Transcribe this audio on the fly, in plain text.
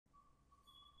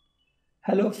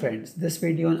Hello friends, this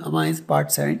video on amines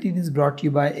part 17 is brought to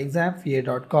you by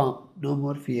examfear.com. No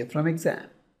more fear from exam.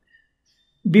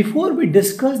 Before we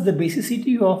discuss the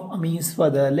basicity of amines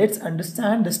further, let's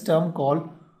understand this term called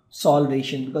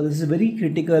solvation because this is very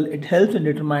critical. It helps in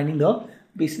determining the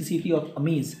basicity of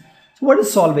amines. So what is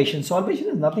solvation? Solvation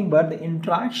is nothing but the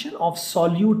interaction of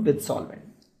solute with solvent.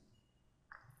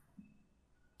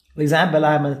 For example,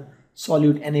 I have a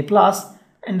solute Na plus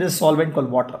and this solvent called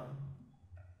water.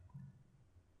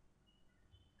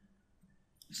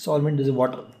 Solvent is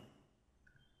water,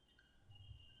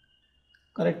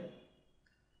 correct?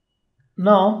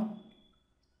 Now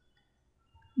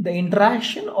the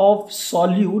interaction of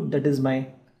solute, that is my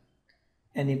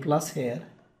Na plus here,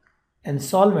 and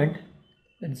solvent,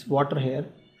 that is water here,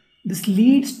 this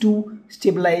leads to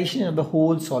stabilization of the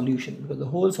whole solution, because the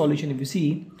whole solution, if you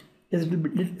see,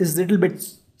 is little bit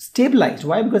stabilized.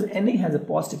 Why? Because Na has a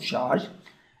positive charge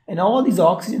and all these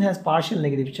oxygen has partial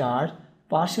negative charge.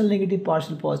 Partial negative,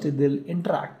 partial positive, they'll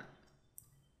interact,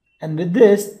 and with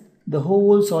this the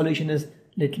whole solution is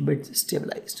little bit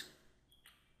stabilized,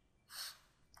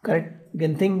 correct? You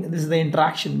can think this is the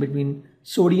interaction between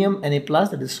sodium Na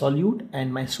plus, that is solute,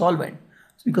 and my solvent.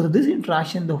 So because of this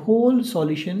interaction the whole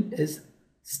solution is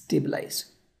stabilized.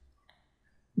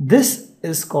 This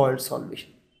is called solvation.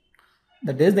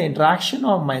 That is the interaction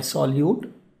of my solute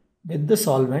with the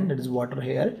solvent, that is water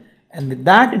here, and with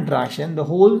that interaction the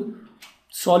whole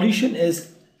solution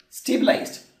is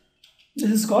stabilized.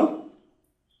 This is called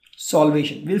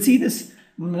solvation. We'll see this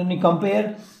when we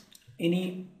compare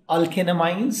any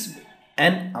alkylamines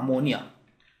and ammonia.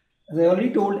 As I already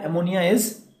told, ammonia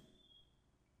is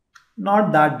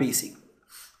not that basic.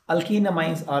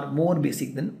 Alkylamines are more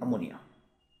basic than ammonia.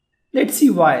 Let's see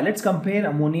why. Let's compare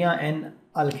ammonia and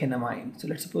alkylamine. So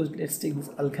let's take this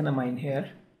alkylamine here,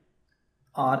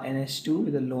 RNH2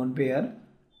 with a lone pair,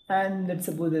 and let's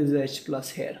suppose there is a H plus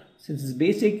here. Since it's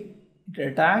basic, it will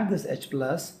attack this H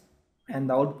plus and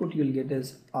the output you will get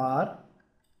is R,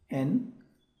 N,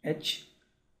 H,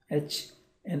 H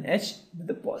and H with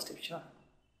a positive charge.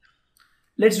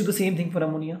 Let's do the same thing for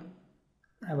ammonia.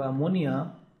 I have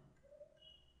ammonia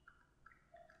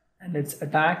and let's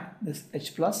attack this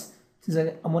H plus.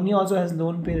 Since ammonia also has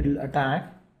lone pair, it will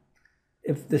attack.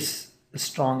 If this is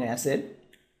strong acid,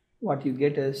 what you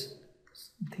get is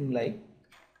something like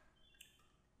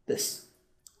this,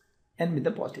 and with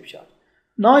the positive charge.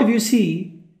 Now if you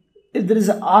see, if there is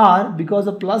a R, because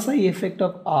of plus I effect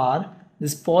of R,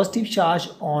 this positive charge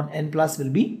on N plus will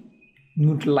be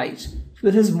neutralized.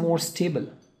 So this is more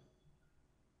stable.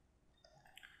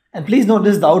 And please note,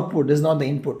 this is the output, this is not the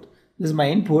input. This is my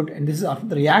input and this is after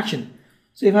the reaction.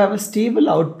 So if I have a stable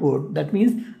output, that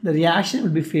means the reaction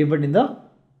will be favored in the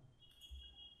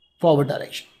forward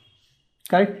direction,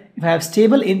 correct? If I have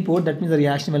stable input, that means the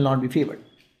reaction will not be favored,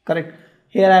 correct?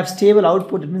 Here I have stable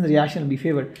output, it means the reaction will be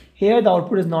favored. Here the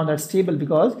output is not that stable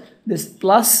because this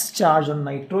plus charge on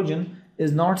nitrogen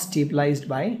is not stabilized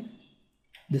by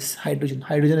this hydrogen.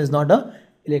 Hydrogen is not a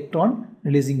electron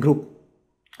releasing group,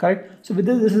 correct? So with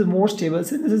this is more stable.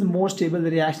 Since this is more stable,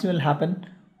 the reaction will happen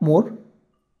more,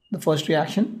 the first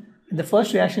reaction. And the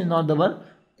first reaction is not the one,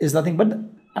 is nothing but the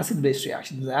acid base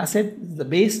reaction. The acid is the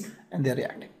base and they are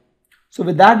reacting. So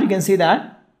with that we can say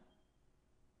that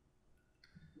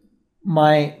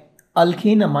my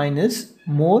alkane amine is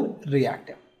more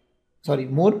reactive,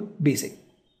 more basic,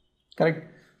 correct?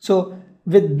 So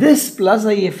with this plus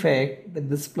I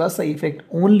effect,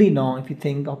 only now, if you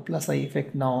think of plus I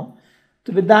effect now,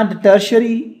 so with that the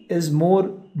tertiary is more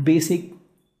basic.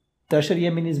 Tertiary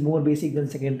amine is more basic than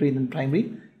secondary than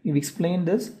primary. We've explained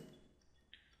this.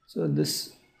 So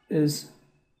this is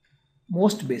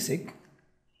most basic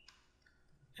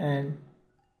and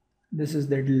this is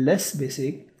the less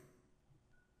basic,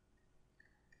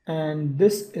 and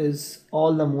this is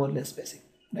all the more less basic,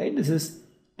 right? This is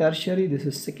tertiary, this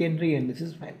is secondary, and this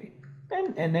is primary.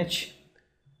 And NH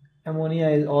ammonia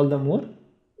is all the more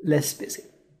less basic,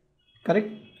 correct?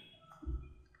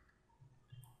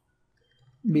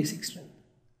 Basic strength.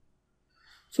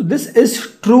 So this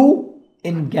is true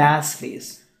in gas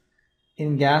phase.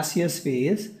 In gaseous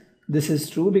phase this is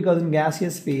true, because in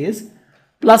gaseous phase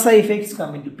plus I effects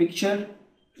come into picture,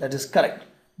 that is correct.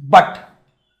 But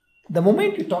the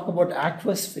moment you talk about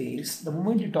aqueous phase,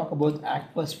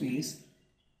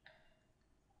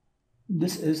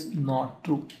 this is not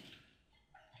true.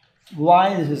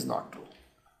 Why this is not true?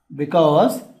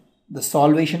 Because the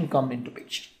solvation come into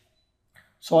picture.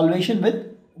 Solvation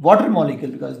with water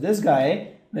molecule, because this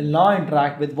guy will now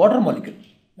interact with water molecule,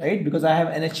 right? Because I have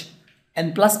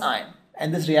N plus ion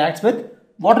and this reacts with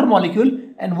water molecule,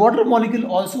 and water molecule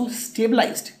also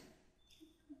stabilized.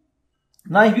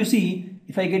 Now if you see,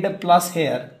 if I get a plus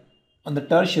here on the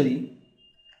tertiary,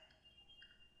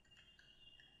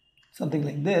 something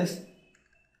like this,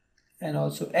 and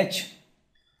also H.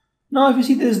 Now if you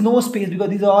see, there is no space because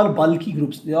these are all bulky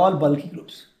groups. They are all bulky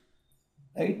groups,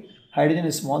 right? Hydrogen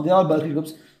is small, they are all bulky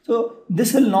groups. So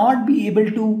this will not be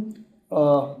able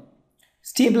to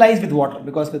stabilize with water,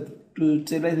 because to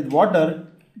stabilize with water,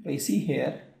 if I see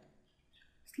here,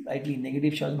 slightly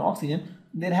negative charge on oxygen,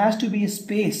 there has to be a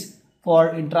space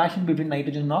for interaction between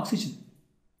nitrogen and oxygen.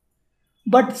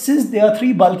 But since there are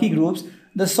three bulky groups,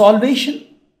 the solvation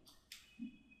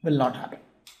will not happen,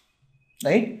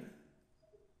 right?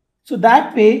 So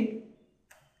that way,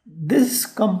 this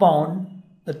compound,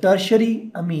 the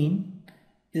tertiary amine,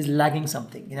 is lacking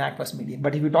something in aqueous medium.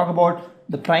 But if you talk about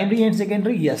the primary and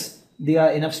secondary, yes, they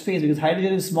are enough space because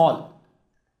hydrogen is small.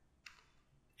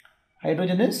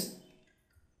 Hydrogen is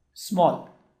small.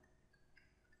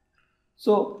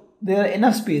 So there are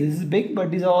enough space. This is big,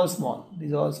 but these are all small.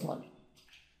 These are all small.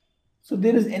 So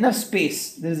there is enough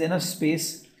space. There is enough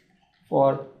space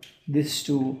for this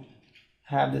to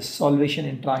have this solvation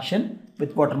interaction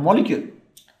with water molecule,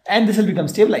 and this will become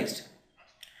stabilized.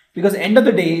 Because end of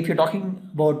the day, if you're talking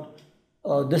about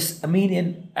this amine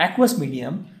in aqueous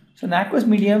medium, so in aqueous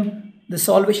medium, the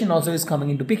solvation also is coming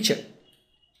into picture,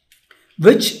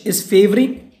 which is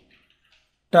favoring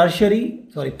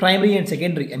primary and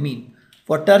secondary amine.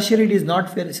 For tertiary, it is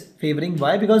not favoring.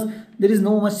 Why? Because there is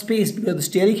no much space, because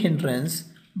the steric hindrance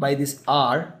by this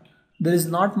R, there is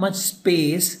not much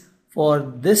space for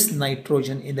this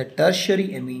nitrogen in the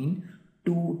tertiary amine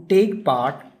to take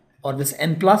part, or this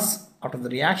N plus out of the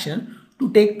reaction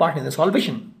to take part in the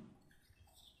solvation.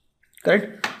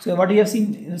 Correct? So what you have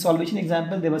seen in the solvation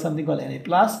example, there was something called Na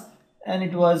plus, and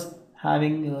it was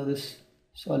having this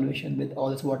solvation with all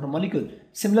this water molecule.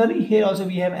 Similarly, here also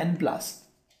we have N plus,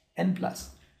 and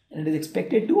it is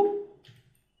expected to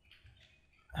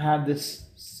have this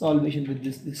solvation with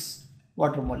this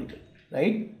water molecule,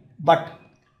 right? But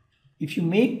if you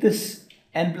make this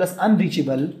N plus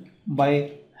unreachable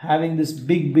by having this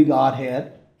big R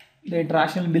here, the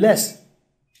interaction will be less,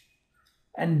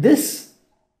 and this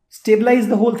stabilize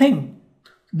the whole thing.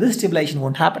 This stabilization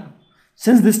won't happen.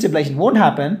 Since this stabilization won't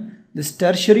happen, this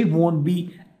tertiary won't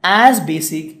be as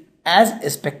basic as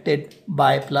expected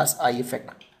by plus I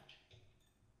effect.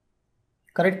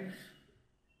 Correct?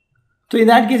 So in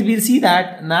that case, we'll see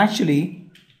that naturally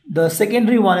the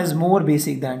secondary one is more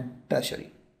basic than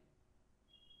tertiary.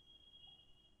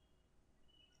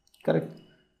 Correct?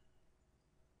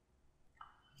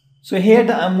 So here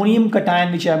the ammonium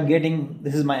cation which I am getting,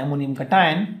 this is my ammonium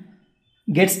cation,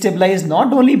 gets stabilized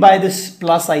not only by this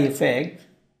plus I effect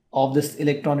of this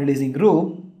electron releasing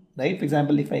group, right? For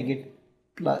example, if I get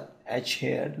plus H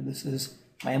here, this is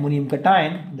my ammonium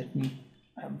cation,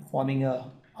 I'm forming a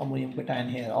ammonium cation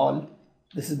here,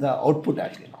 this is the output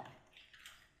actually now.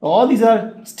 All these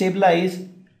are stabilized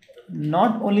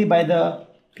not only by the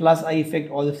plus I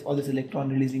effect, all this electron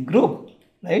releasing group,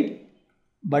 right?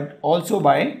 But also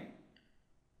by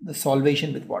the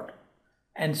solvation with water.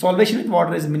 And solvation with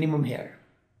water is minimum here.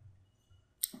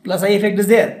 Plus I effect is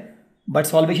there, but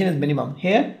solvation is minimum.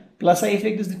 Here, plus I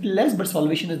effect is little less, but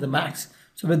solvation is the max.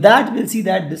 So with that, we'll see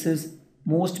that this is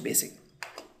most basic.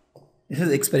 This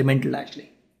is experimental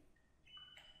actually.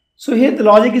 So here the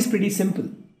logic is pretty simple.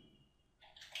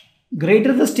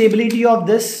 Greater the stability of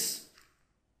this,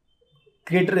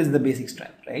 greater is the basic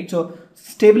strength, right? So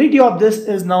stability of this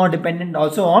is now dependent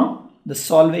also on the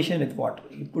solvation with water.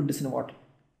 You put this in water.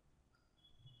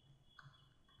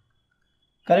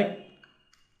 Correct?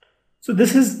 So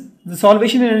this is, the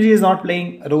solvation energy is not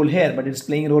playing a role here, but it's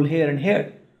playing a role here and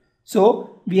here.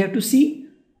 So we have to see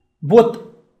both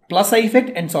plus I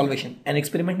effect and solvation. And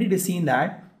experimentally it is seen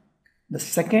that the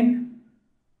second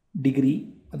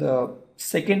degree, the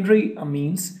secondary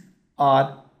amines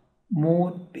are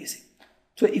more basic.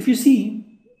 So if you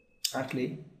see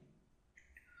actually,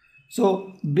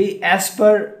 so as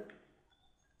per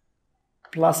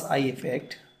plus I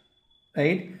effect,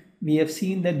 right, we have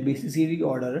seen that basicity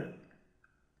order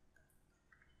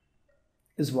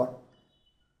is what?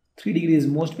 3 degree is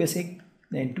most basic,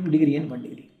 then 2 degree and 1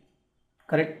 degree.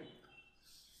 Correct?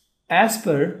 As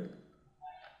per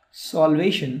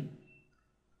solvation,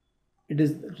 it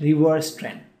is reverse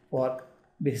trend for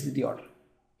basicity order.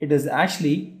 It is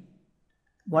actually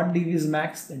 1 degree is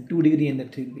max, then 2 degree and then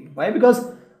 3 degree. Why?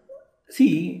 Because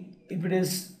see, if it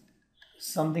is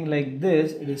something like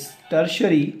this, it is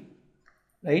tertiary,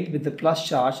 right, with the plus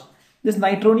charge, this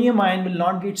nitronium ion will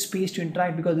not get space to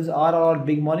interact because these are all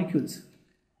big molecules,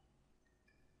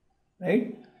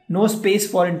 right? No space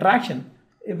for interaction.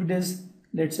 If it is,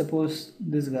 let's suppose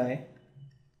this guy,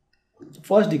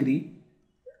 first degree,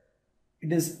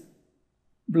 it is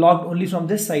blocked only from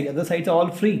this side. Other sides are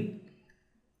all free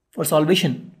for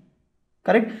solvation.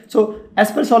 Correct? So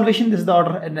as per solvation, this is the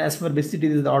order, and as per viscosity,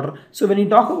 this is the order. So when you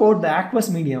talk about the aqueous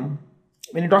medium,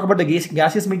 when you talk about the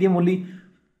gaseous medium, only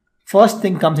first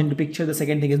thing comes into picture, the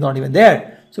second thing is not even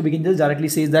there. So we can just directly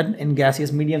say that in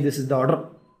gaseous medium, this is the order.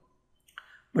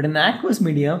 But in aqueous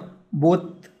medium,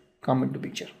 both come into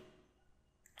picture.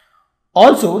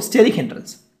 Also, steric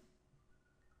hindrance.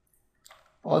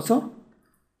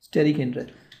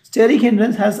 Steric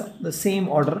hindrance has the same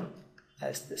order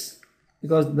as this.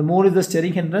 Because the more is the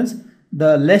steric hindrance,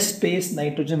 the less space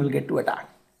nitrogen will get to attack.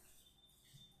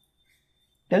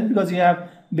 Then because you have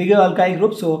bigger alkyl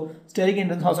groups, so steric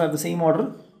hindrance also have the same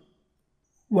order.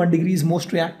 1 degree is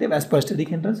most reactive as per steric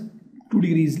hindrance, 2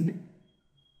 degrees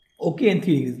okay, and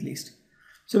 3 degrees least.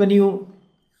 So when you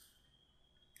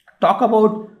talk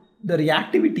about the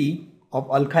reactivity of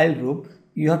alkyl group,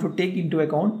 you have to take into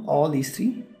account all these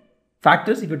three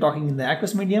factors. If you're talking in the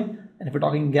aqueous medium, and if you're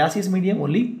talking in gaseous medium,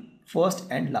 only first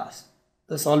and last.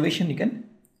 The solvation you can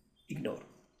ignore.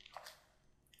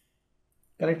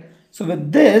 Correct? So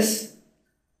with this,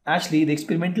 actually the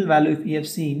experimental value, if we have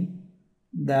seen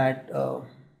that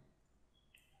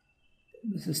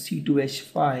this is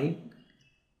C2H5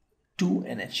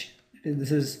 2NH.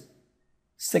 This is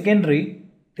secondary,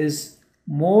 is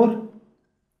more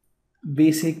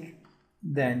basic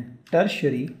than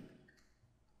tertiary,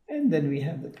 and then we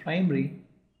have the primary,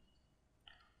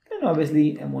 and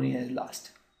obviously ammonia is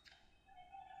last.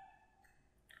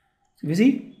 So you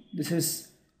see, this is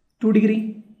 2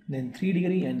 degree, then 3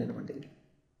 degree, and then 1 degree.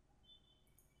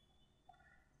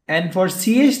 And for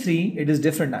CH3 it is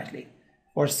different actually.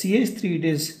 For CH3 it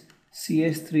is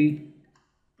CH3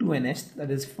 2NH,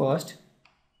 that is first,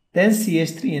 then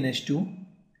CH3NH2,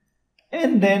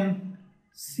 and then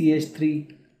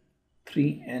CH3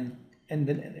 3N, and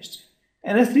then NH3.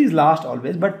 NH3 is last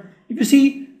always, but if you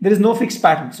see, there is no fixed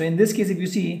pattern. So in this case, if you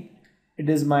see, it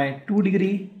is my 2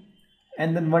 degree,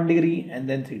 and then 1 degree, and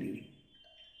then 3 degree.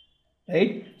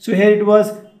 Right? So here it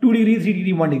was 2 degree, 3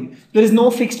 degree, 1 degree. There is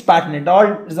no fixed pattern. It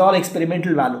is all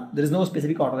experimental value. There is no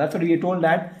specific order. That's why we are told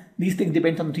that these things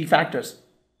depend on 3 factors.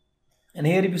 And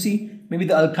here if you see, maybe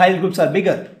the alkyl groups are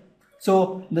bigger.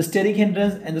 So the steric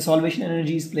hindrance and the solvation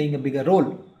energy is playing a bigger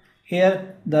role.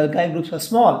 Here the alkyl groups are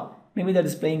small. Maybe that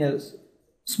is playing a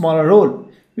smaller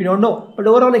role. We don't know. But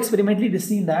overall experimentally it is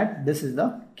seen that this is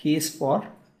the case for.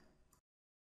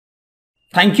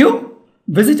 Thank you.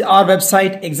 Visit our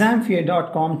website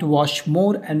examfear.com to watch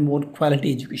more and more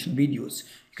quality educational videos.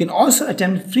 You can also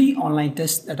attempt free online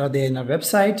tests that are there in our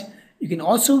website. You can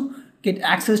also get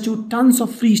access to tons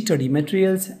of free study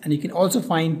materials, and you can also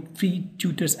find free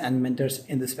tutors and mentors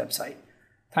in this website.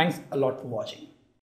 Thanks a lot for watching.